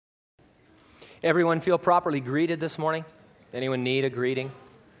Everyone feel properly greeted this morning? Anyone need a greeting?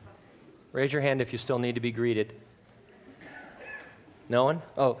 Raise your hand if you still need to be greeted. No one?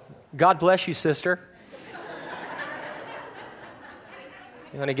 Oh, God bless you, sister.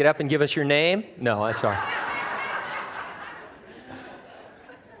 You want to get up and give us your name? No, that's all right.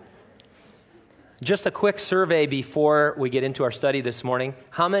 Just a quick survey before we get into our study this morning.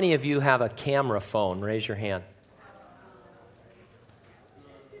 How many of you have a camera phone? Raise your hand.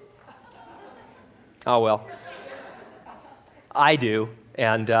 Oh, well, I do,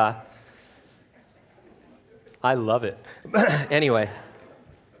 and I love it. Anyway,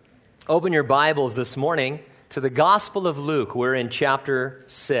 open your Bibles this morning to the Gospel of Luke. We're in chapter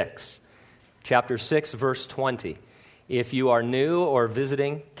 6, verse 20. If you are new or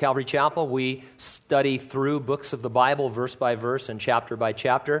visiting Calvary Chapel, we study through books of the Bible, verse by verse and chapter by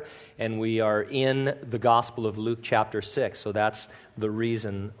chapter, and we are in the Gospel of Luke chapter 6, so that's the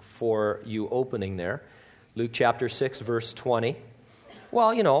reason for you opening there. Luke chapter 6, verse 20.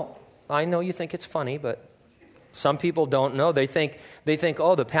 Well, I know you think it's funny, but some people don't know. They think,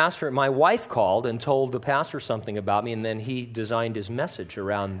 oh, the pastor, my wife called and told the pastor something about me, and then he designed his message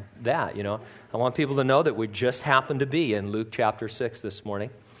around that, I want people to know that we just happened to be in Luke chapter 6 this morning.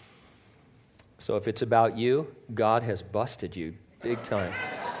 So if it's about you, God has busted you big time.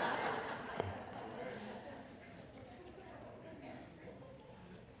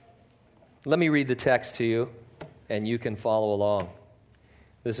 Let me read the text to you, and you can follow along.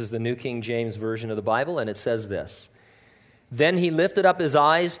 This is the New King James Version of the Bible, and it says this. Then he lifted up his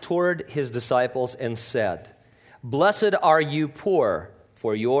eyes toward his disciples and said, Blessed are you poor,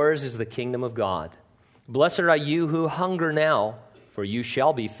 for yours is the kingdom of God. Blessed are you who hunger now, for you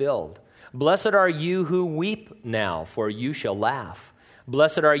shall be filled. Blessed are you who weep now, for you shall laugh.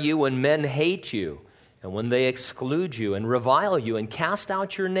 Blessed are you when men hate you, and when they exclude you and revile you and cast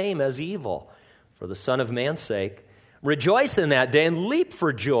out your name as evil for the Son of Man's sake. Rejoice in that day and leap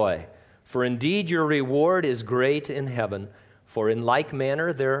for joy, for indeed your reward is great in heaven, for in like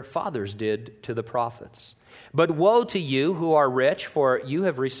manner their fathers did to the prophets. But woe to you who are rich, for you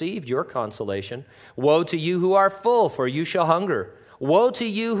have received your consolation. Woe to you who are full, for you shall hunger. Woe to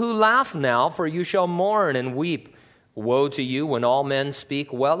you who laugh now, for you shall mourn and weep. Woe to you when all men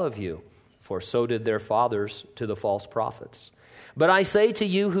speak well of you, for so did their fathers to the false prophets. But I say to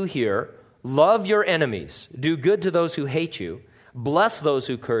you who hear, love your enemies, do good to those who hate you, bless those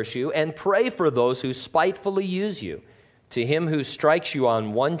who curse you, and pray for those who spitefully use you. To him who strikes you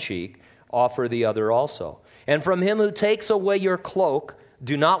on one cheek, offer the other also. And from him who takes away your cloak,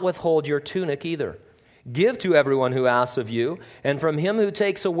 do not withhold your tunic either. Give to everyone who asks of you, and from him who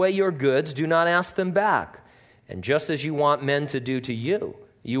takes away your goods, do not ask them back. And just as you want men to do to you,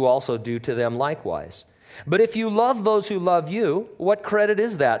 you also do to them likewise. But if you love those who love you, what credit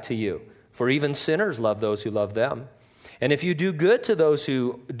is that to you? For even sinners love those who love them. And if you do good to those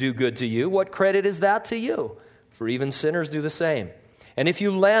who do good to you, what credit is that to you? For even sinners do the same. And if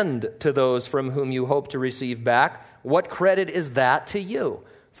you lend to those from whom you hope to receive back, what credit is that to you?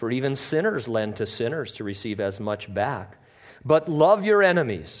 For even sinners lend to sinners to receive as much back. But love your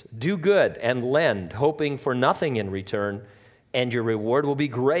enemies, do good, and lend, hoping for nothing in return, and your reward will be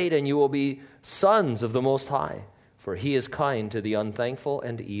great, and you will be sons of the Most High, for he is kind to the unthankful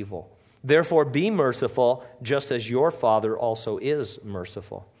and evil. Therefore be merciful, just as your Father also is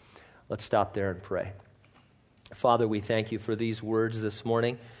merciful. Let's stop there and pray. Father, we thank you for these words this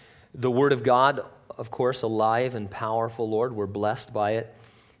morning. The Word of God, of course, alive and powerful, Lord. We're blessed by it,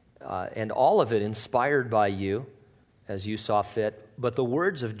 and all of it inspired by you as you saw fit. But the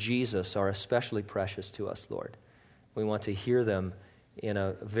words of Jesus are especially precious to us, Lord. We want to hear them in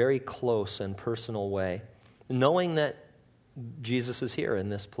a very close and personal way, knowing that Jesus is here in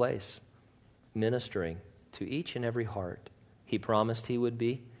this place, ministering to each and every heart. He promised he would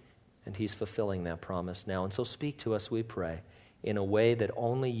be, and he's fulfilling that promise now. And so speak to us, we pray, in a way that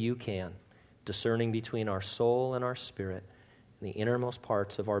only you can, discerning between our soul and our spirit, and the innermost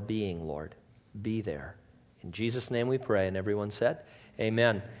parts of our being, Lord. Be there. In Jesus' name we pray, and everyone said,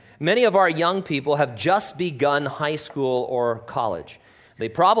 amen. Many of our young people have just begun high school or college. They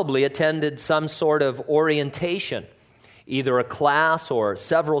probably attended some sort of orientation, either a class or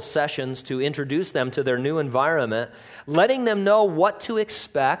several sessions to introduce them to their new environment, letting them know what to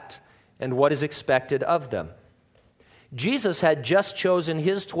expect and what is expected of them. Jesus had just chosen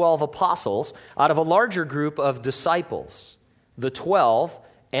his 12 apostles out of a larger group of disciples. The 12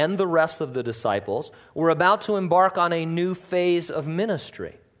 and the rest of the disciples were about to embark on a new phase of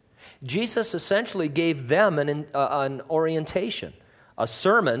ministry. Jesus essentially gave them an orientation, a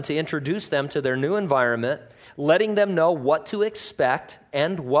sermon to introduce them to their new environment, letting them know what to expect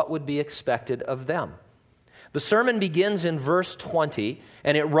and what would be expected of them. The sermon begins in verse 20,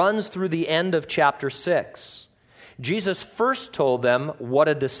 and it runs through the end of chapter 6. Jesus first told them what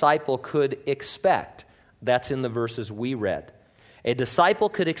a disciple could expect. That's in the verses we read. A disciple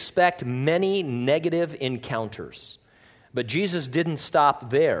could expect many negative encounters. But Jesus didn't stop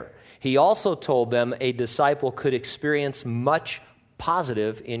there. He also told them a disciple could experience much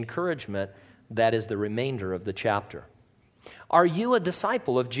positive encouragement. That is the remainder of the chapter. Are you a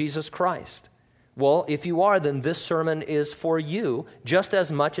disciple of Jesus Christ? Well, if you are, then this sermon is for you just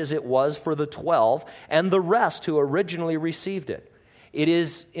as much as it was for the 12 and the rest who originally received it. It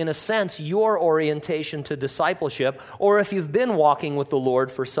is, in a sense, your orientation to discipleship, or if you've been walking with the Lord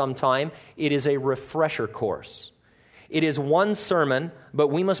for some time, it is a refresher course. It is one sermon, but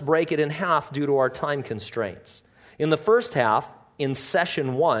we must break it in half due to our time constraints. In the first half, in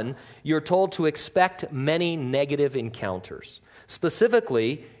session 1, you're told to expect many negative encounters.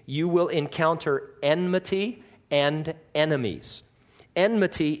 Specifically, you will encounter enmity and enemies.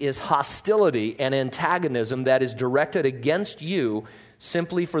 Enmity is hostility and antagonism that is directed against you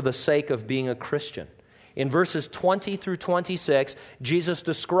simply for the sake of being a Christian. In verses 20 through 26, Jesus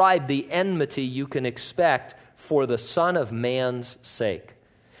described the enmity you can expect for the Son of Man's sake.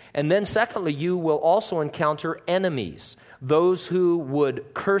 And then secondly, you will also encounter enemies, those who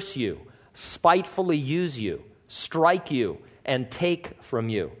would curse you, spitefully use you, strike you, and take from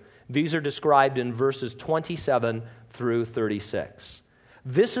you. These are described in verses 27 through 36.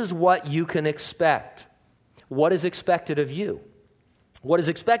 This is what you can expect. What is expected of you? What is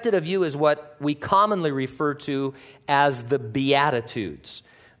expected of you is what we commonly refer to as the Beatitudes,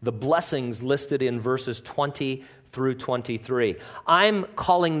 the blessings listed in verses 20 through 23. I'm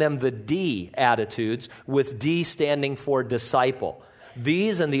calling them the D-attitudes, with D standing for disciple.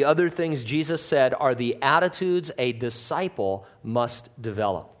 These and the other things Jesus said are the attitudes a disciple must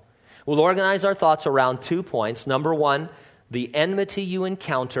develop. We'll organize our thoughts around 2 points. Number 1, the enmity you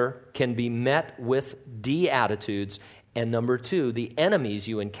encounter can be met with D attitudes. And number 2, the enemies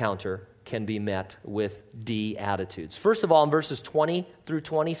you encounter can be met with D attitudes. First of all, in verses 20 through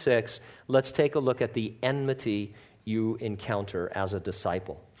 26, let's take a look at the enmity you encounter as a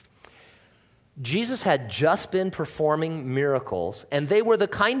disciple. Jesus had just been performing miracles, and they were the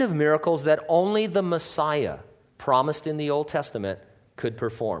kind of miracles that only the Messiah, promised in the Old Testament, could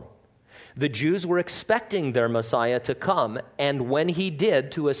perform. The Jews were expecting their Messiah to come, and when he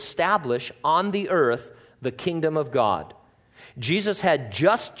did, to establish on the earth the kingdom of God. Jesus had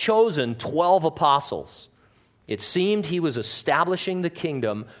just chosen 12 apostles. It seemed he was establishing the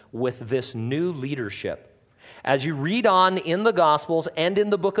kingdom with this new leadership. As you read on in the Gospels and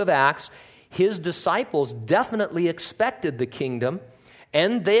in the book of Acts, his disciples definitely expected the kingdom,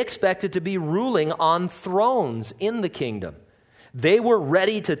 and they expected to be ruling on thrones in the kingdom. They were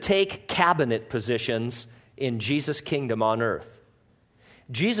ready to take cabinet positions in Jesus' kingdom on earth.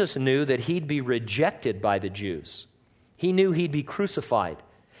 Jesus knew that he'd be rejected by the Jews. He knew he'd be crucified.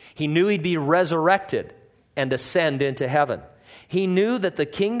 He knew he'd be resurrected and ascend into heaven. He knew that the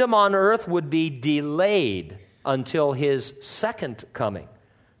kingdom on earth would be delayed until his second coming.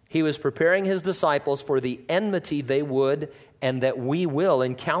 He was preparing his disciples for the enmity they would and that we will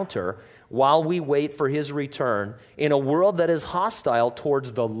encounter while we wait for his return in a world that is hostile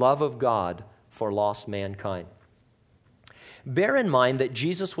towards the love of God for lost mankind. Bear in mind that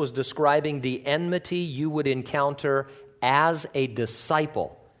Jesus was describing the enmity you would encounter as a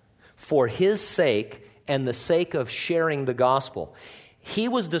disciple for his sake and the sake of sharing the gospel. He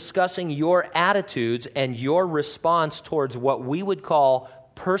was discussing your attitudes and your response towards what we would call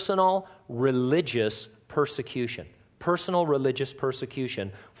personal religious persecution. Personal religious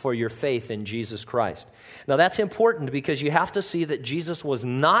persecution for your faith in Jesus Christ. Now that's important because you have to see that Jesus was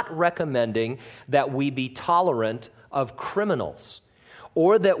not recommending that we be tolerant of criminals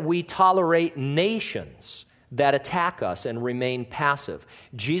or that we tolerate nations that attack us and remain passive.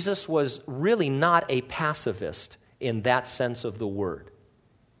 Jesus was really not a pacifist in that sense of the word.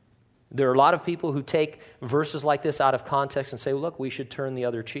 There are a lot of people who take verses like this out of context and say, look, we should turn the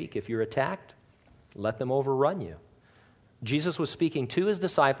other cheek. If you're attacked, let them overrun you. Jesus was speaking to his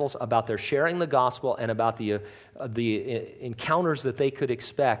disciples about their sharing the gospel and about the encounters that they could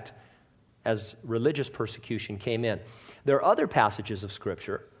expect as religious persecution came in. There are other passages of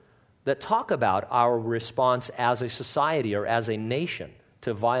Scripture that talk about our response as a society or as a nation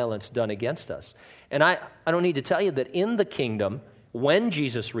to violence done against us. And I don't need to tell you that in the kingdom, when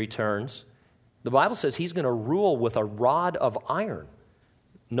Jesus returns, the Bible says he's going to rule with a rod of iron.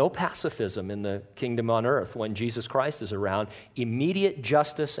 No pacifism in the kingdom on earth when Jesus Christ is around. Immediate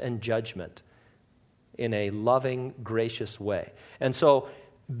justice and judgment in a loving, gracious way. And so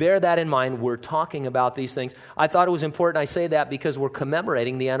bear that in mind. We're talking about these things. I thought it was important I say that because we're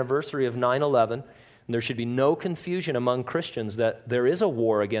commemorating the anniversary of 9/11. And there should be no confusion among Christians that there is a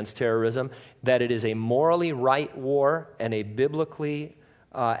war against terrorism, that it is a morally right war and a biblically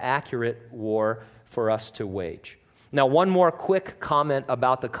accurate war for us to wage. Now, one more quick comment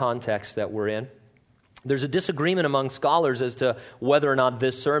about the context that we're in. There's a disagreement among scholars as to whether or not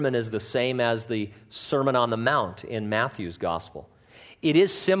this sermon is the same as the Sermon on the Mount in Matthew's gospel. It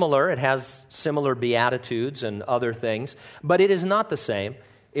is similar. It has similar beatitudes and other things, but it is not the same.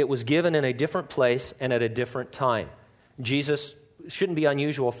 It was given in a different place and at a different time. Jesus, shouldn't be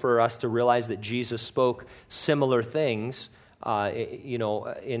unusual for us to realize that Jesus spoke similar things,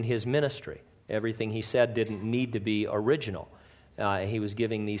 in his ministry. Everything he said didn't need to be original. He was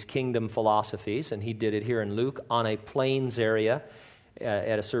giving these kingdom philosophies, and he did it here in Luke on a plains area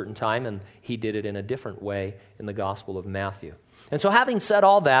at a certain time, and he did it in a different way in the Gospel of Matthew. And so having said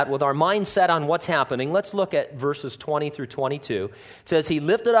all that, with our mind set on what's happening, let's look at verses 20 through 22. It says, he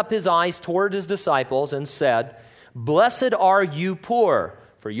lifted up his eyes toward his disciples and said, "Blessed are you poor,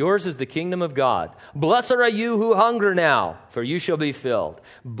 for yours is the kingdom of God. Blessed are you who hunger now, for you shall be filled.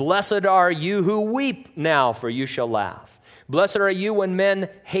 Blessed are you who weep now, for you shall laugh. Blessed are you when men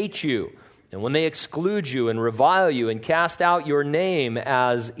hate you, and when they exclude you and revile you and cast out your name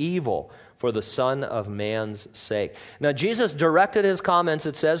as evil for the Son of Man's sake." Now, Jesus directed his comments,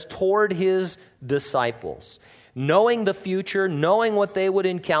 it says, toward his disciples. Knowing the future, knowing what they would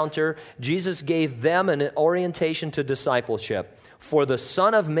encounter, Jesus gave them an orientation to discipleship. For the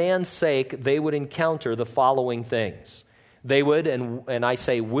Son of Man's sake, they would encounter the following things. They would, and I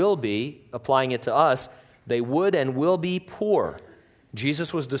say will be, applying it to us, they would and will be poor.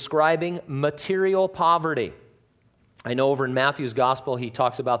 Jesus was describing material poverty. I know over in Matthew's gospel he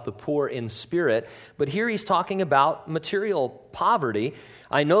talks about the poor in spirit, but here he's talking about material poverty.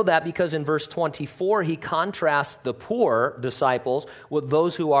 I know that because in verse 24 he contrasts the poor disciples with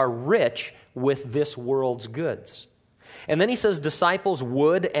those who are rich with this world's goods. And then he says disciples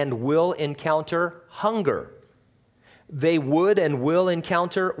would and will encounter hunger. They would and will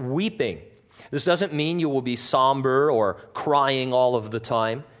encounter weeping. This doesn't mean you will be somber or crying all of the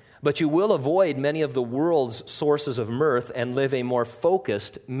time, but you will avoid many of the world's sources of mirth and live a more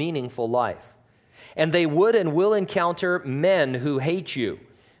focused, meaningful life. And they would and will encounter men who hate you.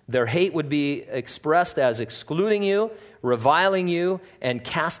 Their hate would be expressed as excluding you, reviling you, and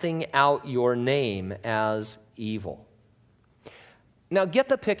casting out your name as evil. Now get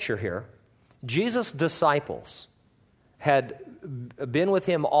the picture here. Jesus' disciples had been with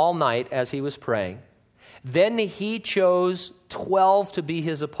him all night as he was praying. Then he chose 12 to be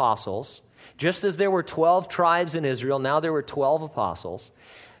his apostles. Just as there were 12 tribes in Israel, now there were 12 apostles.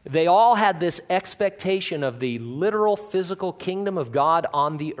 They all had this expectation of the literal physical kingdom of God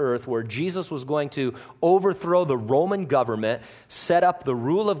on the earth, where Jesus was going to overthrow the Roman government, set up the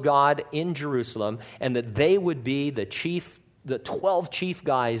rule of God in Jerusalem, and that they would be the 12 chief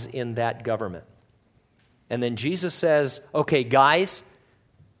guys in that government. And then Jesus says, okay, guys,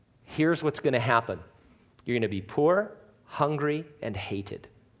 here's what's going to happen. You're going to be poor, hungry, and hated.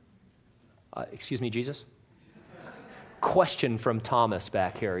 Excuse me, Jesus? Question from Thomas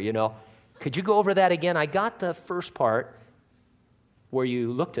back here, Could you go over that again? I got the first part where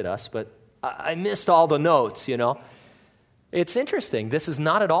you looked at us, but I missed all the notes, It's interesting. This is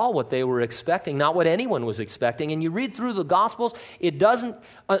not at all what they were expecting, not what anyone was expecting. And you read through the Gospels, it doesn't,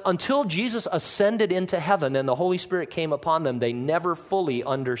 until Jesus ascended into heaven and the Holy Spirit came upon them, they never fully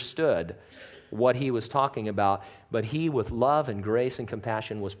understood what he was talking about. But he, with love and grace and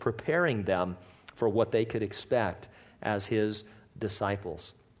compassion, was preparing them for what they could expect as his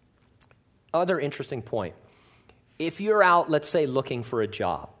disciples. Other interesting point. If you're out, let's say, looking for a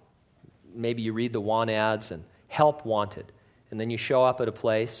job, maybe you read the want ads and help wanted, and then you show up at a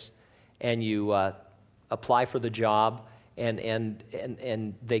place and you apply for the job, and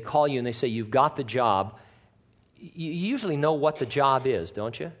they call you and they say, you've got the job. You usually know what the job is,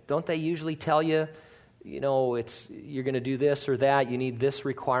 don't you? Don't they usually tell you, you're going to do this or that, you need this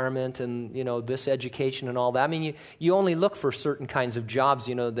requirement and, this education and all that. I mean, you only look for certain kinds of jobs,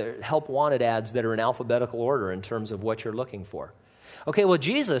 the help wanted ads that are in alphabetical order in terms of what you're looking for. Okay, well,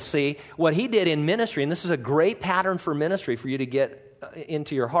 Jesus, see, what he did in ministry, and this is a great pattern for ministry for you to get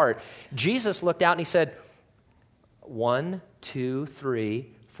into your heart. Jesus looked out and he said, 1, 2, 3,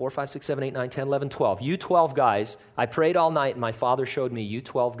 4, 5, 6, 7, 8, 9, 10, 11, 12. You 12 guys, I prayed all night and my Father showed me you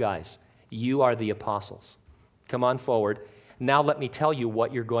 12 guys. You are the apostles. Come on forward. Now let me tell you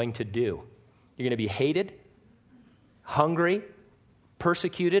what you're going to do. You're going to be hated, hungry,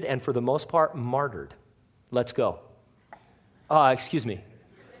 persecuted, and for the most part, martyred. Let's go. Excuse me.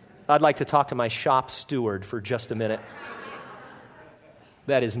 I'd like to talk to my shop steward for just a minute.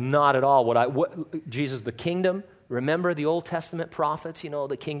 That is not at all what Jesus, the kingdom, remember the Old Testament prophets,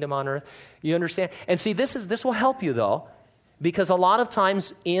 the kingdom on earth. You understand? And see, this will help you though, because a lot of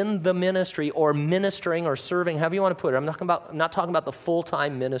times in the ministry or ministering or serving, however you want to put it, I'm not talking about the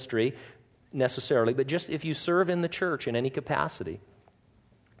full-time ministry necessarily, but just if you serve in the church in any capacity,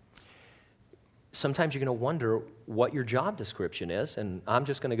 sometimes you're going to wonder what your job description is, and I'm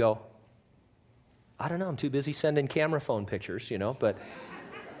just going to go, I don't know, I'm too busy sending camera phone pictures, but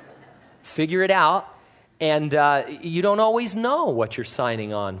figure it out, and you don't always know what you're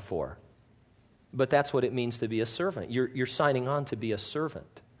signing on for. But that's what it means to be a servant. You're signing on to be a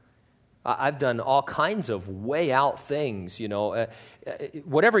servant. I've done all kinds of way out things,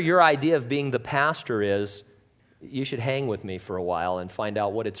 whatever your idea of being the pastor is, you should hang with me for a while and find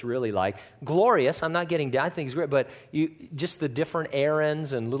out what it's really like. Glorious, I'm not getting down, I think it's great, but just the different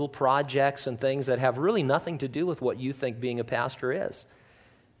errands and little projects and things that have really nothing to do with what you think being a pastor is.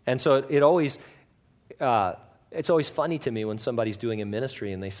 And so it's always funny to me when somebody's doing a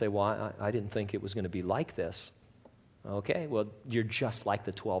ministry and they say, well, I didn't think it was going to be like this. Okay, well, you're just like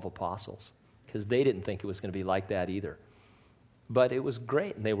the 12 apostles, because they didn't think it was going to be like that either. But it was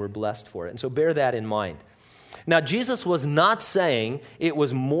great, and they were blessed for it. And so bear that in mind. Now, Jesus was not saying it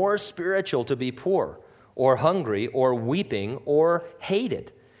was more spiritual to be poor or hungry or weeping or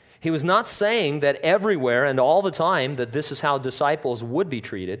hated. He was not saying that everywhere and all the time that this is how disciples would be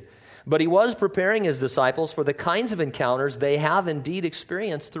treated, but he was preparing his disciples for the kinds of encounters they have indeed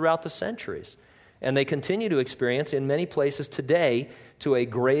experienced throughout the centuries, and they continue to experience in many places today to a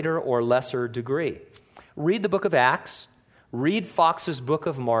greater or lesser degree. Read the book of Acts, read Fox's Book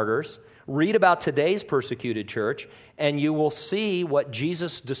of Martyrs, read about today's persecuted church, and you will see what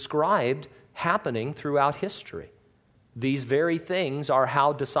Jesus described happening throughout history. These very things are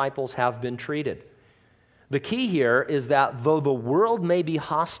how disciples have been treated. The key here is that though the world may be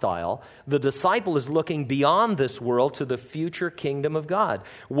hostile, the disciple is looking beyond this world to the future kingdom of God.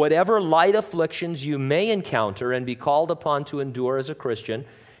 Whatever light afflictions you may encounter and be called upon to endure as a Christian,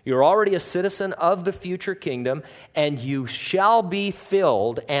 you're already a citizen of the future kingdom, and you shall be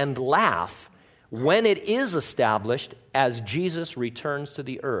filled and laugh when it is established as Jesus returns to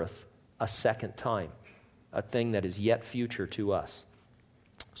the earth a second time, a thing that is yet future to us.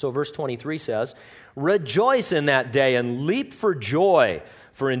 So verse 23 says, "Rejoice in that day and leap for joy,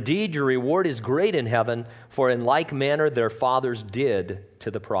 for indeed your reward is great in heaven, for in like manner their fathers did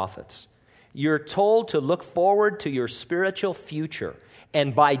to the prophets." You're told to look forward to your spiritual future,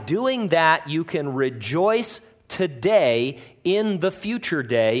 and by doing that, you can rejoice today in the future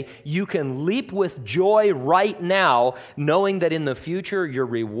day. You can leap with joy right now, knowing that in the future your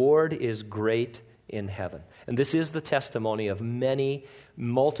reward is great in heaven. And this is the testimony of many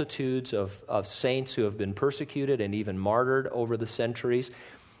multitudes of saints who have been persecuted and even martyred over the centuries,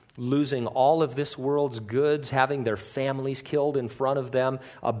 losing all of this world's goods, having their families killed in front of them,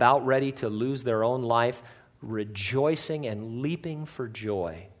 about ready to lose their own life, rejoicing and leaping for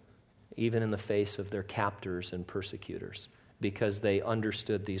joy, even in the face of their captors and persecutors, because they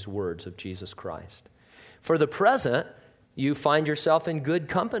understood these words of Jesus Christ. For the present, you find yourself in good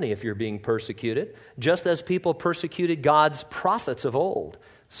company if you're being persecuted. Just as people persecuted God's prophets of old,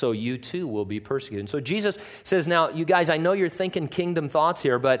 so you too will be persecuted. And so Jesus says, now, you guys, I know you're thinking kingdom thoughts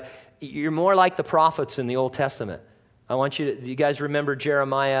here, but you're more like the prophets in the Old Testament. I want you to, do you guys remember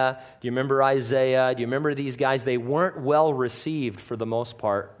Jeremiah? Do you remember Isaiah? Do you remember these guys? They weren't well received for the most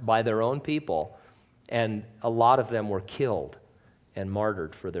part by their own people, and a lot of them were killed and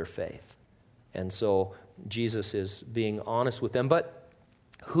martyred for their faith. And so Jesus is being honest with them, but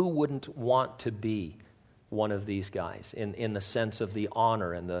who wouldn't want to be one of these guys in the sense of the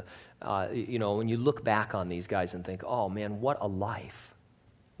honor and the, when you look back on these guys and think, oh man, what a life.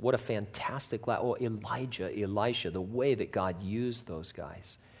 What a fantastic life. Oh, Elijah, Elisha, the way that God used those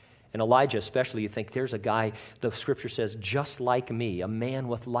guys. And Elijah especially, you think there's a guy, the scripture says, just like me, a man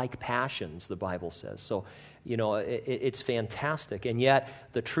with like passions, the Bible says. So, it's fantastic. And yet,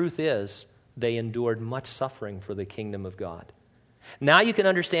 the truth is, they endured much suffering for the kingdom of God. Now you can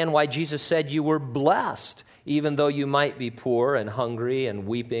understand why Jesus said you were blessed, even though you might be poor and hungry and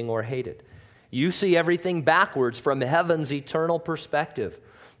weeping or hated. You see everything backwards from heaven's eternal perspective.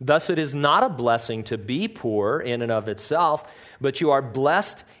 Thus it is not a blessing to be poor in and of itself, but you are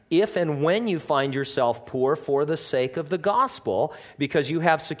blessed if and when you find yourself poor for the sake of the gospel, because you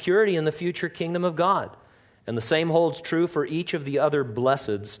have security in the future kingdom of God. And the same holds true for each of the other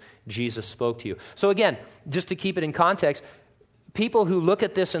blesseds Jesus spoke to you. So again, just to keep it in context, people who look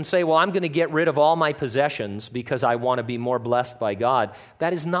at this and say, well, I'm going to get rid of all my possessions because I want to be more blessed by God,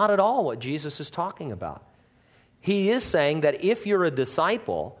 that is not at all what Jesus is talking about. He is saying that if you're a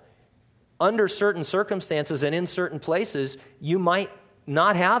disciple, under certain circumstances and in certain places, you might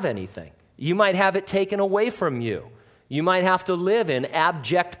not have anything. You might have it taken away from you. You might have to live in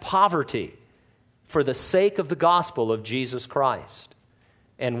abject poverty for the sake of the gospel of Jesus Christ.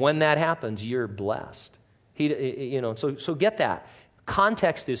 And when that happens, you're blessed. So get that.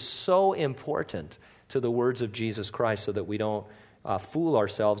 Context is so important to the words of Jesus Christ so that we don't fool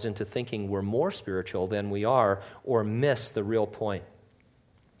ourselves into thinking we're more spiritual than we are or miss the real point.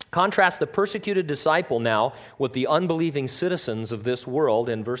 Contrast the persecuted disciple now with the unbelieving citizens of this world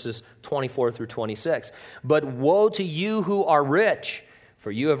in verses 24 through 26. But woe to you who are rich,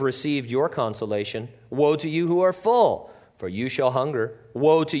 for you have received your consolation. Woe to you who are full, for you shall hunger.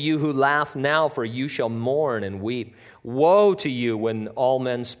 Woe to you who laugh now, for you shall mourn and weep. Woe to you when all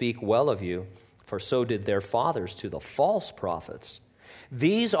men speak well of you, for so did their fathers to the false prophets.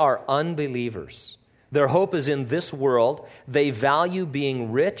 These are unbelievers. Their hope is in this world. They value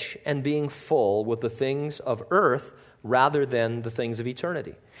being rich and being full with the things of earth rather than the things of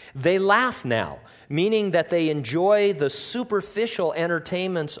eternity. They laugh now, meaning that they enjoy the superficial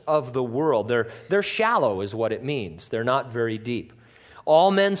entertainments of the world. They're shallow is what it means. They're not very deep.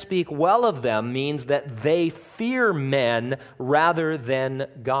 All men speak well of them means that they fear men rather than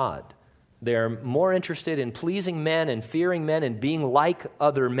God. They're more interested in pleasing men and fearing men and being like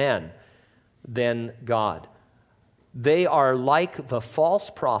other men than God. They are like the false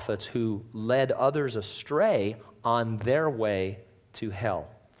prophets who led others astray on their way to hell.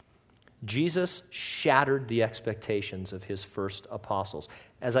 Jesus shattered the expectations of his first apostles.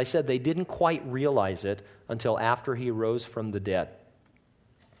 As I said, they didn't quite realize it until after he rose from the dead.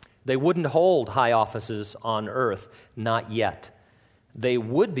 They wouldn't hold high offices on earth, not yet. They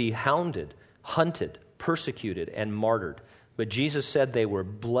would be hounded, hunted, persecuted, and martyred. But Jesus said they were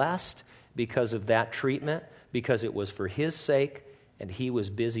blessed because of that treatment, because it was for his sake, and he was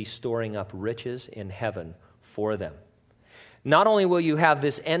busy storing up riches in heaven for them. Not only will you have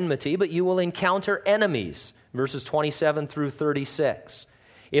this enmity, but you will encounter enemies, verses 27 through 36.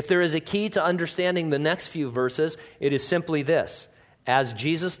 If there is a key to understanding the next few verses, it is simply this. As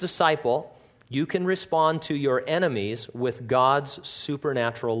Jesus' disciple, you can respond to your enemies with God's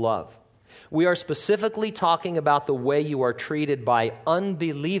supernatural love. We are specifically talking about the way you are treated by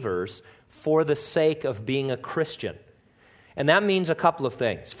unbelievers for the sake of being a Christian. And that means a couple of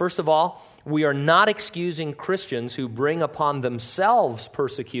things. First of all, we are not excusing Christians who bring upon themselves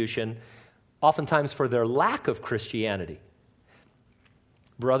persecution, oftentimes for their lack of Christianity.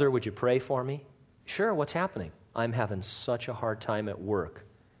 Brother, would you pray for me? Sure, what's happening? I'm having such a hard time at work.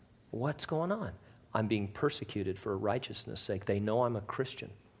 What's going on? I'm being persecuted for righteousness' sake. They know I'm a Christian.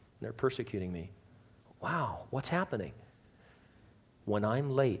 They're persecuting me. Wow, what's happening? When I'm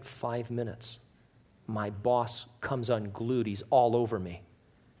late 5 minutes, my boss comes unglued. He's all over me.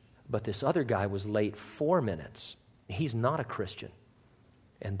 But this other guy was late 4 minutes. He's not a Christian.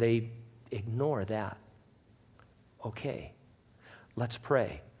 And they ignore that. Okay, let's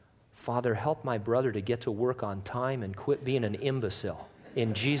pray. Father, help my brother to get to work on time and quit being an imbecile.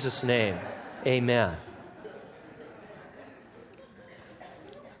 In Jesus' name, amen.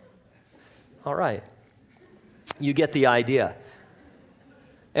 All right. You get the idea.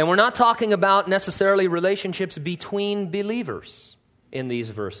 And we're not talking about necessarily relationships between believers in these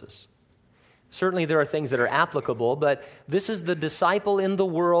verses. Certainly there are things that are applicable, but this is the disciple in the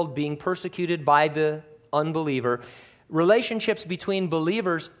world being persecuted by the unbeliever. Relationships between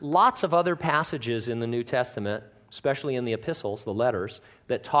believers, lots of other passages in the New Testament, especially in the epistles, the letters,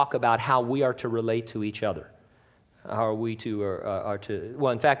 that talk about how we are to relate to each other. How are we to,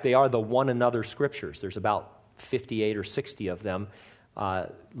 well, in fact, they are the one another scriptures. There's about 58 or 60 of them.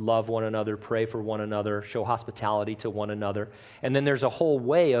 Love one another, pray for one another, show hospitality to one another. And then there's a whole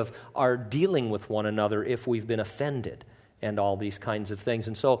way of our dealing with one another if we've been offended and all these kinds of things.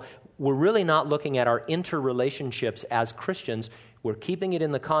 And so we're really not looking at our interrelationships as Christians. We're keeping it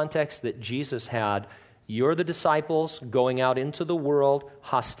in the context that Jesus had. You're the disciples going out into the world,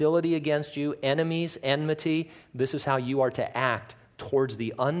 hostility against you, enemies, enmity. This is how you are to act towards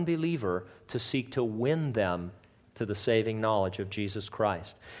the unbeliever to seek to win them to the saving knowledge of Jesus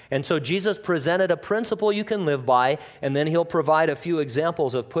Christ. And so Jesus presented a principle you can live by, and then he'll provide a few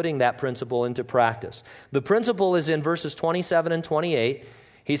examples of putting that principle into practice. The principle is in verses 27 and 28.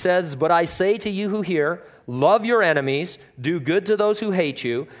 He says, "But I say to you who hear, love your enemies, do good to those who hate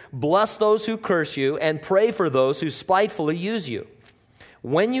you, bless those who curse you, and pray for those who spitefully use you.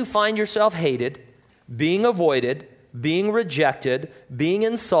 When you find yourself hated, being avoided, being rejected, being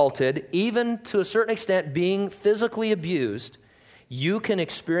insulted, even to a certain extent being physically abused, you can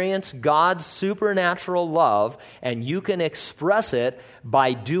experience God's supernatural love, and you can express it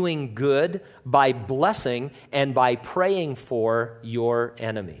by doing good, by blessing, and by praying for your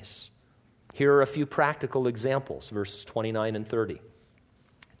enemies." Here are a few practical examples, verses 29 and 30.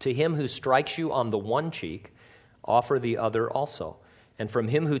 "To him who strikes you on the one cheek, offer the other also. And from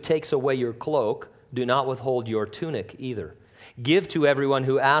him who takes away your cloak, do not withhold your tunic either. Give to everyone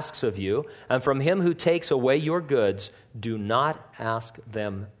who asks of you, and from him who takes away your goods, do not ask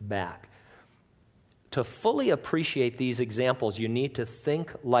them back." To fully appreciate these examples, you need to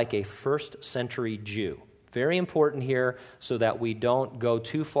think like a first-century Jew. Very important here so that we don't go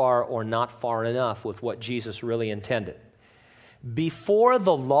too far or not far enough with what Jesus really intended. Before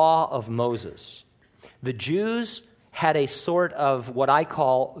the law of Moses, the Jews had a sort of what I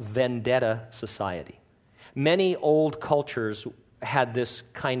call vendetta society. Many old cultures had this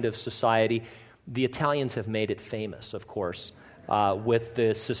kind of society. The Italians have made it famous, of course, with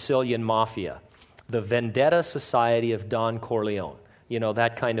the Sicilian mafia, the vendetta society of Don Corleone. You know,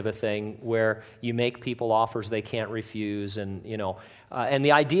 that kind of a thing where you make people offers they can't refuse. And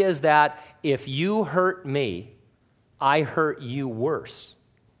the idea is that if you hurt me, I hurt you worse.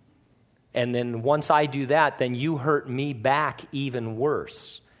 And then once I do that, then you hurt me back even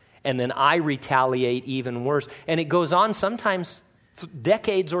worse. And then I retaliate even worse. And it goes on sometimes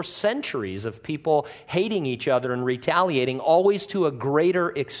decades or centuries of people hating each other and retaliating, always to a greater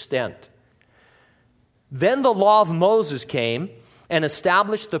extent. Then the law of Moses came and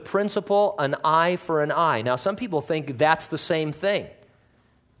established the principle, an eye for an eye. Now, some people think that's the same thing.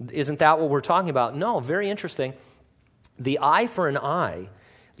 Isn't that what we're talking about? No, very interesting. The eye for an eye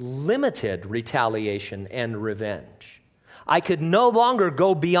limited retaliation and revenge. I could no longer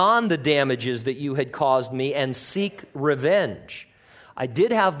go beyond the damages that you had caused me and seek revenge. I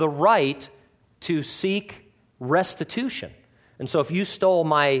did have the right to seek restitution. And so if you stole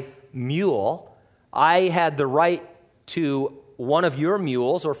my mule, I had the right to one of your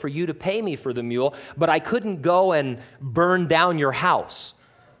mules or for you to pay me for the mule, but I couldn't go and burn down your house.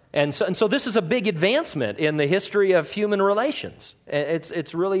 And so this is a big advancement in the history of human relations.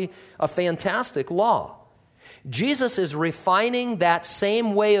 It's really a fantastic law. Jesus is refining that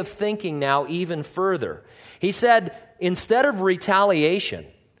same way of thinking now even further. He said, instead of retaliation,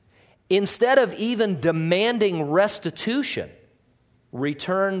 instead of even demanding restitution,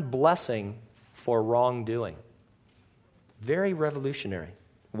 return blessing for wrongdoing. Very revolutionary.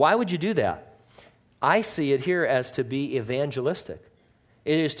 Why would you do that? I see it here as to be evangelistic.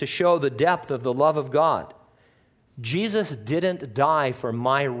 It is to show the depth of the love of God. Jesus didn't die for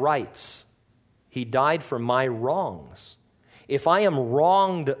my rights. He died for my wrongs. If I am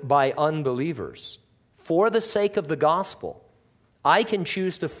wronged by unbelievers, for the sake of the gospel, I can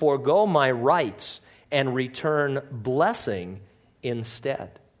choose to forego my rights and return blessing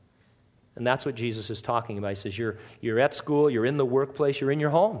instead. And that's what Jesus is talking about. He says, you're at school, you're in the workplace, you're in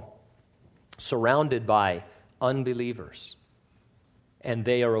your home, surrounded by unbelievers. And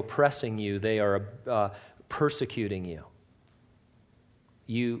they are oppressing you. They are persecuting you.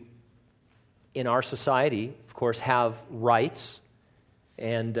 You, in our society, of course, have rights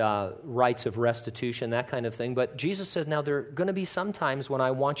and rights of restitution, that kind of thing. But Jesus says, now there are going to be some times when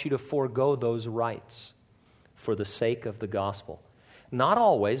I want you to forego those rights for the sake of the gospel. Not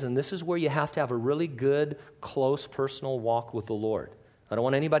always, and this is where you have to have a really good, close, personal walk with the Lord. I don't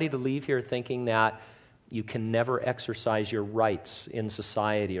want anybody to leave here thinking that you can never exercise your rights in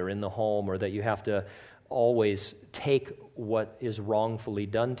society or in the home, or that you have to always take what is wrongfully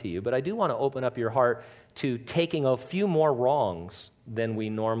done to you. But I do want to open up your heart to taking a few more wrongs than we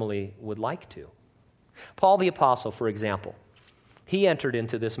normally would like to. Paul the Apostle, for example, he entered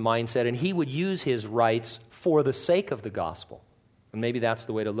into this mindset, and he would use his rights for the sake of the gospel. And maybe that's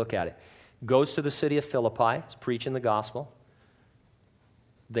the way to look at it. Goes to the city of Philippi, is preaching the gospel.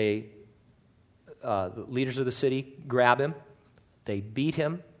 The leaders of the city grab him, they beat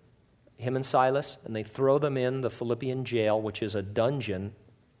him and Silas, and they throw them in the Philippian jail, which is a dungeon,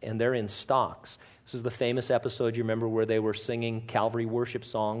 and they're in stocks. This is the famous episode, you remember, where they were singing Calvary worship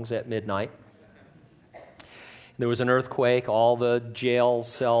songs at midnight. There was an earthquake, all the jail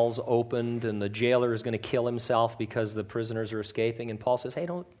cells opened, and the jailer is going to kill himself because the prisoners are escaping. And Paul says, hey,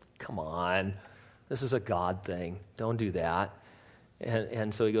 come on, this is a God thing. Don't do that.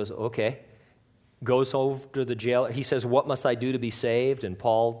 And so he goes, okay. goes over to the jail. He says, "What must I do to be saved?" And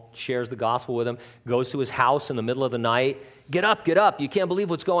Paul shares the gospel with him, goes to his house in the middle of the night. Get up, get up. You can't believe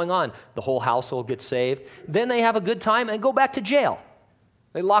what's going on. The whole household gets saved. Then they have a good time and go back to jail.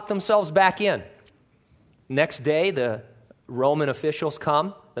 They lock themselves back in. Next day, the Roman officials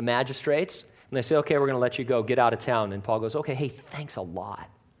come, the magistrates, and they say, "Okay, we're going to let you go. Get out of town." And Paul goes, "Okay, hey, thanks a lot.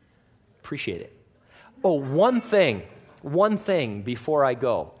 Appreciate it. Oh, one thing before I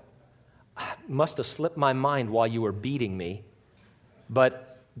go. Must have slipped my mind while you were beating me,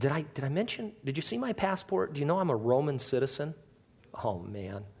 but did I mention, did you see my passport? Do you know I'm a Roman citizen?" Oh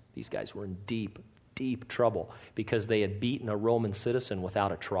man, these guys were in deep, deep trouble because they had beaten a Roman citizen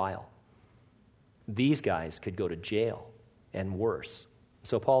without a trial. These guys could go to jail and worse.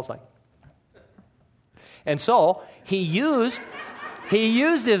 So Paul's like, and so he used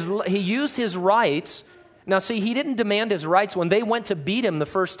his rights. Now, see, he didn't demand his rights. When they went to beat him the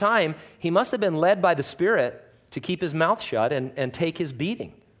first time, he must have been led by the Spirit to keep his mouth shut and take his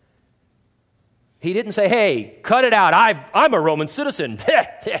beating. He didn't say, "Hey, cut it out. I'm a Roman citizen.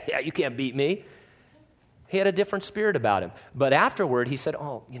 You can't beat me." He had a different spirit about him. But afterward, he said,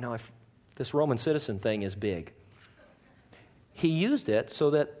 "Oh, if this Roman citizen thing is big." He used it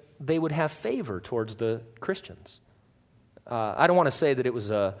so that they would have favor towards the Christians. I don't want to say that it was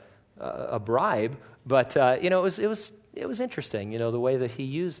a bribe, but it was interesting, the way that he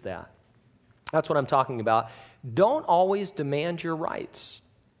used that. That's what I'm talking about. Don't always demand your rights.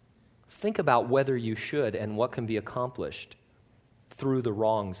 Think about whether you should and what can be accomplished through the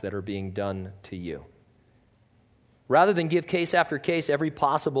wrongs that are being done to you. Rather than give case after case every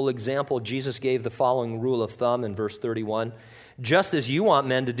possible example, Jesus gave the following rule of thumb in verse 31. "Just as you want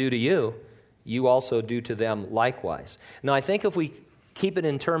men to do to you, you also do to them likewise." Now, I think if we keep it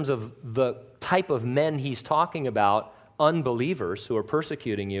in terms of the type of men he's talking about, unbelievers who are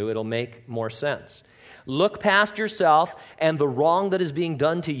persecuting you, it'll make more sense. Look past yourself and the wrong that is being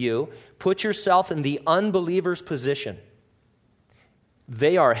done to you. Put yourself in the unbeliever's position.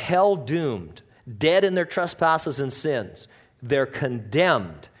 They are hell-doomed, dead in their trespasses and sins. They're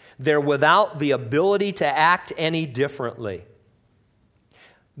condemned. They're without the ability to act any differently.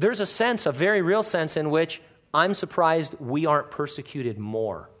 There's a sense, a very real sense, in which I'm surprised we aren't persecuted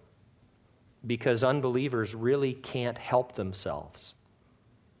more because unbelievers really can't help themselves.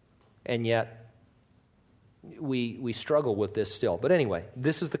 And yet, we struggle with this still. But anyway,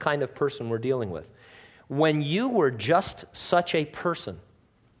 this is the kind of person we're dealing with. When you were just such a person,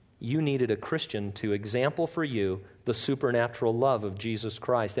 you needed a Christian to example for you the supernatural love of Jesus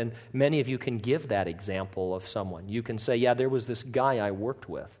Christ. And many of you can give that example of someone. You can say, "Yeah, there was this guy I worked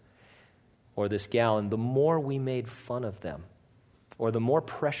with, or this gal," and the more we made fun of them, or the more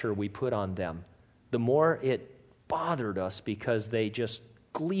pressure we put on them, the more it bothered us because they just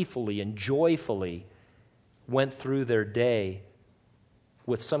gleefully and joyfully went through their day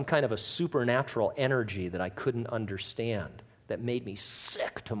with some kind of a supernatural energy that I couldn't understand, that made me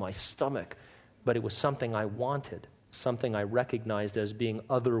sick to my stomach, but it was something I wanted, something I recognized as being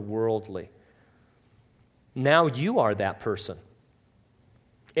otherworldly. Now you are that person.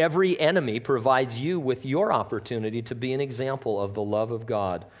 Every enemy provides you with your opportunity to be an example of the love of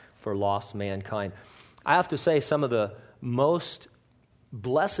God for lost mankind. I have to say, some of the most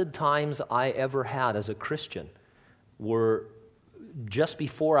blessed times I ever had as a Christian were just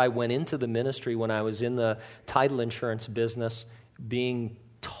before I went into the ministry, when I was in the title insurance business, being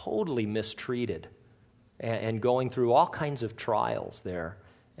totally mistreated and going through all kinds of trials there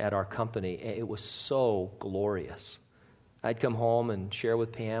at our company. It was so glorious. I'd come home and share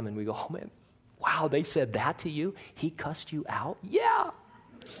with Pam, and we go, "Oh man, wow, they said that to you? He cussed you out?" "Yeah.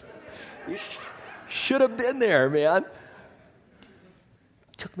 You should have been there, man."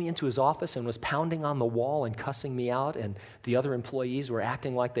 Took me into his office and was pounding on the wall and cussing me out, and the other employees were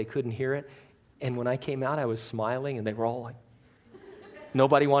acting like they couldn't hear it. And when I came out, I was smiling, and they were all like,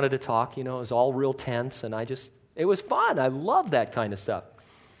 nobody wanted to talk, it was all real tense, and it was fun. I love that kind of stuff.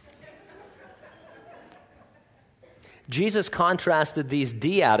 Jesus contrasted these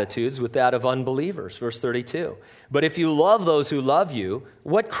D attitudes with that of unbelievers, verse 32. "But if you love those who love you,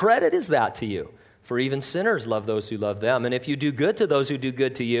 what credit is that to you? For even sinners love those who love them. And if you do good to those who do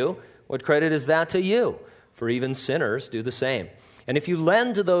good to you, what credit is that to you? For even sinners do the same. And if you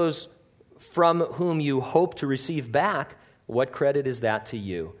lend to those from whom you hope to receive back, what credit is that to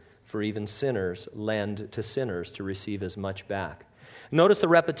you? For even sinners lend to sinners to receive as much back." Notice the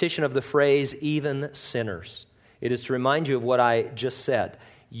repetition of the phrase, "even sinners." It is to remind you of what I just said.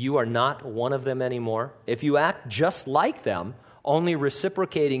 You are not one of them anymore. If you act just like them, only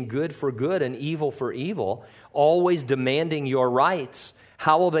reciprocating good for good and evil for evil, always demanding your rights,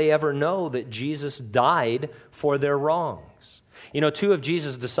 how will they ever know that Jesus died for their wrongs? You know, two of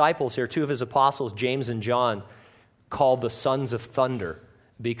Jesus' disciples here, two of his apostles, James and John, called the sons of thunder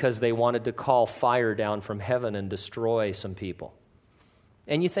because they wanted to call fire down from heaven and destroy some people.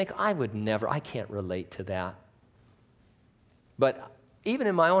 And you think, I can't relate to that. But even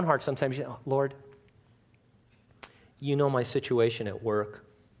in my own heart, sometimes you think, Lord, you know my situation at work.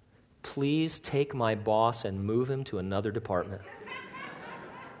 Please take my boss and move him to another department.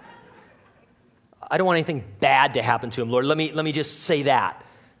 I don't want anything bad to happen to him, Lord. Let me just say that.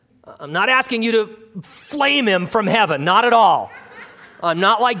 I'm not asking you to flame him from heaven, not at all. I'm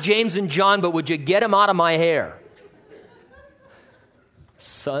not like James and John, but would you get him out of my hair?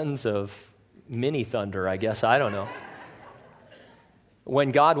 Sons of mini thunder, I guess. I don't know.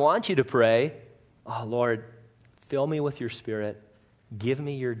 When God wants you to pray, oh, Lord, fill me with your Spirit. Give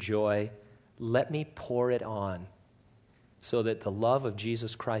me your joy. Let me pour it on so that the love of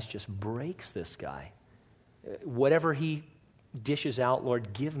Jesus Christ just breaks this guy. Whatever he dishes out,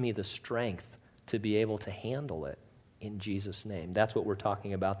 Lord, give me the strength to be able to handle it in Jesus' name. That's what we're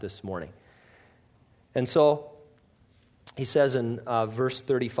talking about this morning. And so he says in verse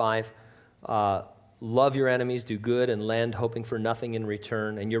 35, love your enemies, do good, and lend, hoping for nothing in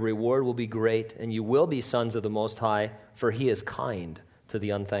return, and your reward will be great, and you will be sons of the Most High, for he is kind to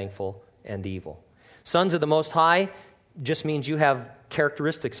the unthankful and evil. Sons of the Most High just means you have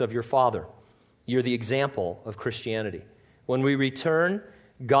characteristics of your Father. You're the example of Christianity. When we return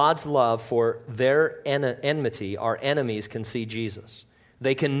God's love for their enmity, our enemies can see Jesus.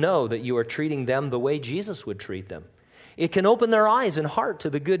 They can know that you are treating them the way Jesus would treat them. It can open their eyes and heart to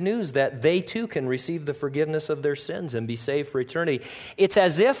the good news that they too can receive the forgiveness of their sins and be saved for eternity. It's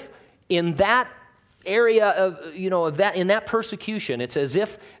as if in that area of, in that persecution, it's as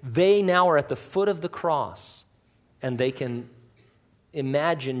if they now are at the foot of the cross and they can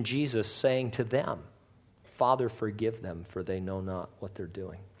imagine Jesus saying to them, Father, forgive them, for they know not what they're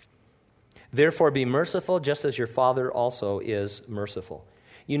doing. Therefore, be merciful, just as your Father also is merciful.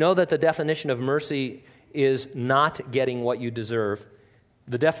 You know that the definition of mercy is not getting what you deserve.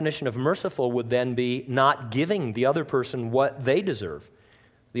 The definition of merciful would then be not giving the other person what they deserve.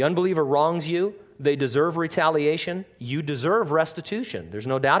 The unbeliever wrongs you. They deserve retaliation. You deserve restitution. There's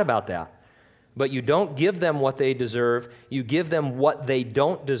no doubt about that. But you don't give them what they deserve. You give them what they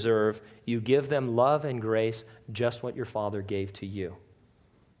don't deserve. You give them love and grace, just what your Father gave to you.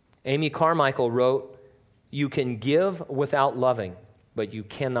 Amy Carmichael wrote, you can give without loving, but you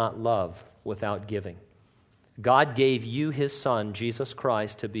cannot love without giving. God gave you his Son, Jesus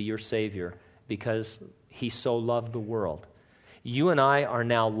Christ, to be your Savior because he so loved the world. You and I are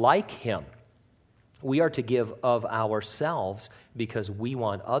now like him. We are to give of ourselves because we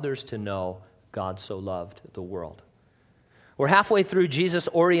want others to know God so loved the world. We're halfway through Jesus'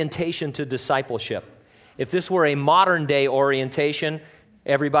 orientation to discipleship. If this were a modern day orientation,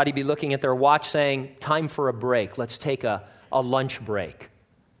 everybody be looking at their watch saying, time for a break. Let's take a lunch break.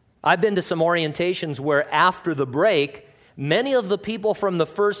 I've been to some orientations where after the break, many of the people from the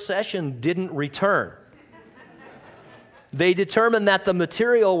first session didn't return. They determined that the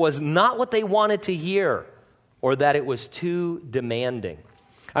material was not what they wanted to hear or that it was too demanding.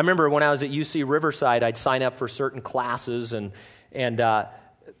 I remember when I was at UC Riverside, I'd sign up for certain classes and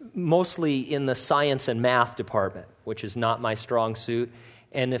mostly in the science and math department, which is not my strong suit.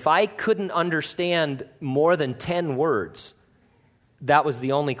 And if I couldn't understand more than 10 words, that was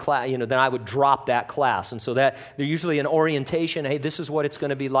the only class, then I would drop that class. And so that they're usually an orientation, hey, this is what it's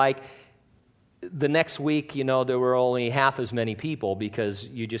going to be like. The next week, there were only half as many people because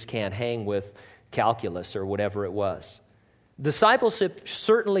you just can't hang with calculus or whatever it was. Discipleship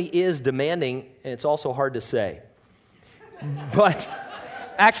certainly is demanding, and it's also hard to say. But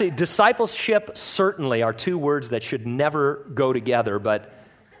actually, discipleship certainly are two words that should never go together, but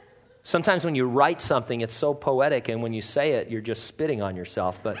sometimes when you write something, it's so poetic, and when you say it, you're just spitting on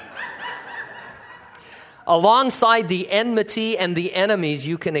yourself. But alongside the enmity and the enemies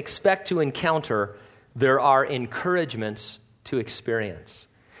you can expect to encounter, there are encouragements to experience.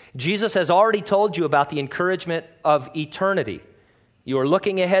 Jesus has already told you about the encouragement of eternity. You are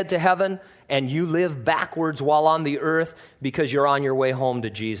looking ahead to heaven, and you live backwards while on the earth because you're on your way home to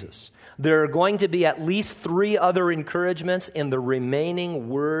Jesus. There are going to be at least 3 other encouragements in the remaining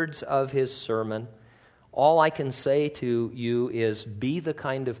words of his sermon. All I can say to you is be the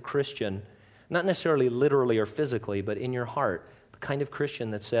kind of Christian, not necessarily literally or physically, but in your heart, the kind of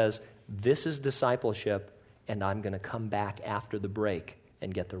Christian that says, this is discipleship, and I'm going to come back after the break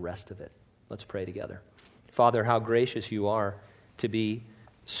and get the rest of it. Let's pray together. Father, how gracious you are to be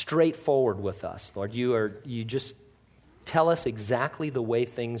straightforward with us. Lord, you just tell us exactly the way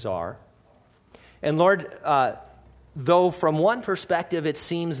things are. And Lord, though from one perspective it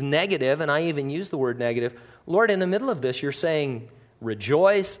seems negative, and I even use the word negative, Lord, in the middle of this, you're saying,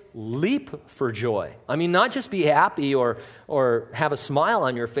 rejoice, leap for joy. I mean, not just be happy or have a smile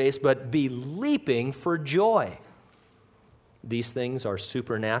on your face, but be leaping for joy. These things are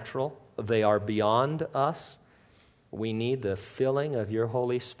supernatural. They are beyond us. We need the filling of your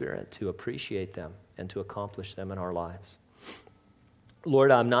Holy Spirit to appreciate them and to accomplish them in our lives.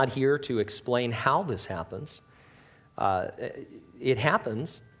 Lord, I'm not here to explain how this happens. It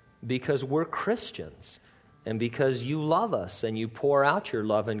happens because we're Christians and because you love us and you pour out your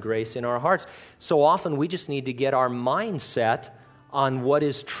love and grace in our hearts. So often we just need to get our mindset on what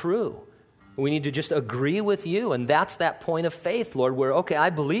is true. We need to just agree with you, and that's that point of faith, Lord, where, okay, I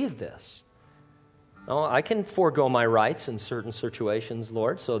believe this. Oh, I can forego my rights in certain situations,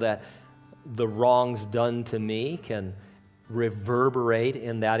 Lord, so that the wrongs done to me can reverberate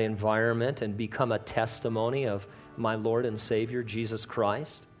in that environment and become a testimony of my Lord and Savior, Jesus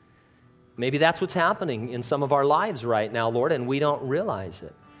Christ. Maybe that's what's happening in some of our lives right now, Lord, and we don't realize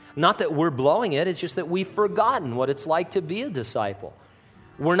it. Not that we're blowing it, it's just that we've forgotten what it's like to be a disciple.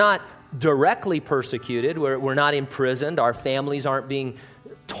 We're not directly persecuted. We're not imprisoned. Our families aren't being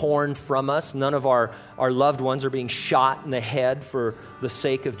torn from us. None of our loved ones are being shot in the head for the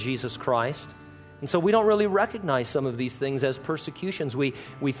sake of Jesus Christ. And so we don't really recognize some of these things as persecutions. We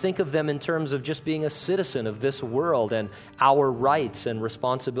think of them in terms of just being a citizen of this world and our rights and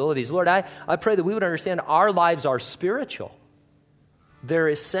responsibilities. Lord, I pray that we would understand our lives are spiritual. They're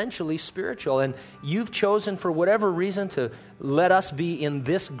essentially spiritual, and you've chosen for whatever reason to let us be in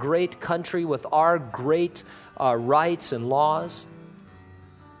this great country with our great rights and laws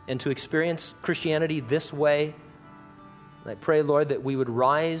and to experience Christianity this way. I pray, Lord, that we would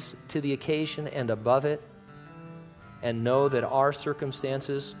rise to the occasion and above it and know that our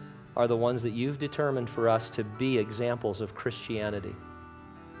circumstances are the ones that you've determined for us to be examples of Christianity.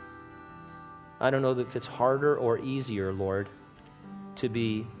 I don't know if it's harder or easier, Lord, to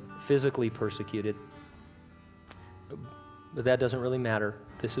be physically persecuted, but that doesn't really matter.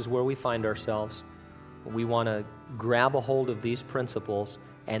 This is where we find ourselves. We want to grab a hold of these principles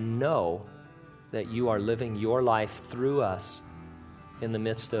and know that you are living your life through us in the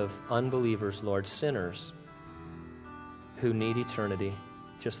midst of unbelievers, Lord, sinners who need eternity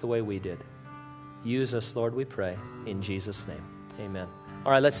just the way we did. Use us, Lord, we pray, in Jesus' name. Amen.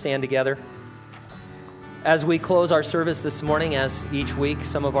 All right, let's stand together. As we close our service this morning, as each week,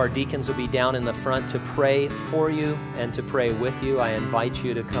 some of our deacons will be down in the front to pray for you and to pray with you. I invite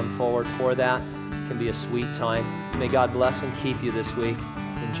you to come forward for that. It can be a sweet time. May God bless and keep you this week.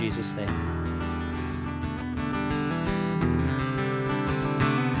 In Jesus' name.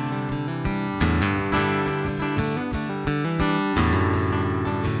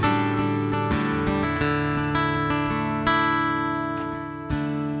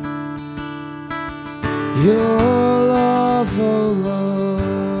 Your love, oh Lord,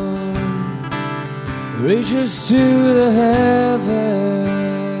 reaches to the heaven.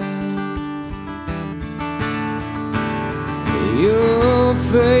 Your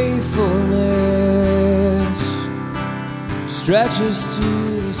faithfulness stretches to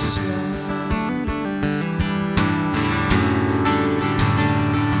the sky.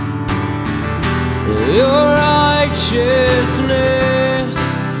 Your righteousness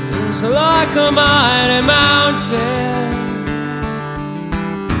is like a mighty mountain.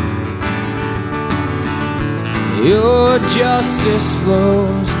 Your justice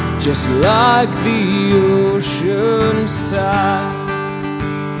flows just like the ocean's tide.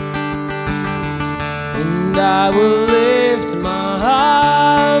 And I will lift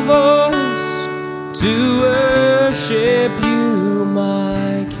my voice to worship you,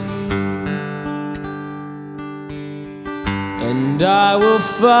 my King. And I will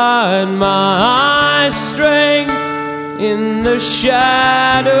find my strength in the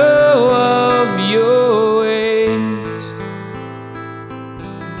shadow of your wings.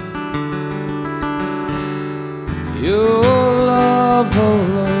 Your love, oh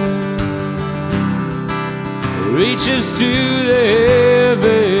Lord, reaches to the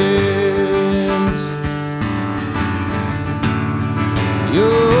heavens.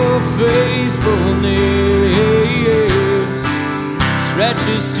 Your faithfulness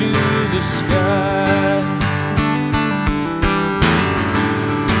stretches to the sky.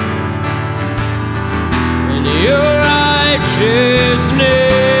 And your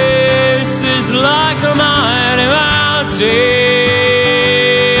righteousness is like a mighty mountain.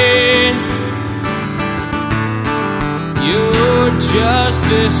 Your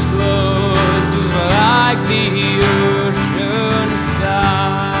justice flows like the ocean's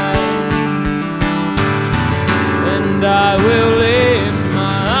tide. And I will lift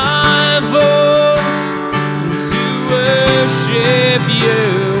my voice to worship you,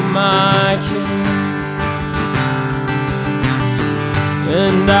 my King.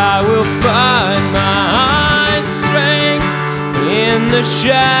 And I will find my strength in the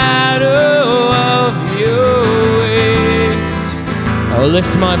shadow of your wings. I'll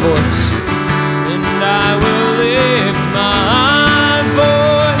lift my voice, and I will lift my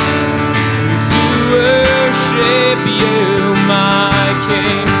voice to worship you, my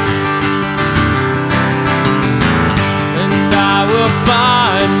King. And I will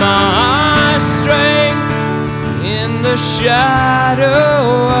find my strength in the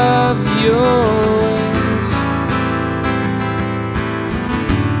shadow of your wings.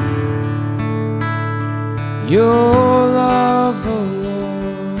 Your love, oh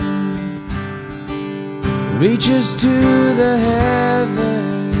Lord, reaches to the heaven.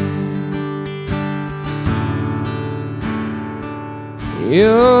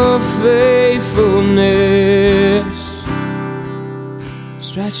 Your faithfulness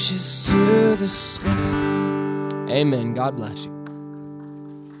stretches to the sky. Amen. God bless you.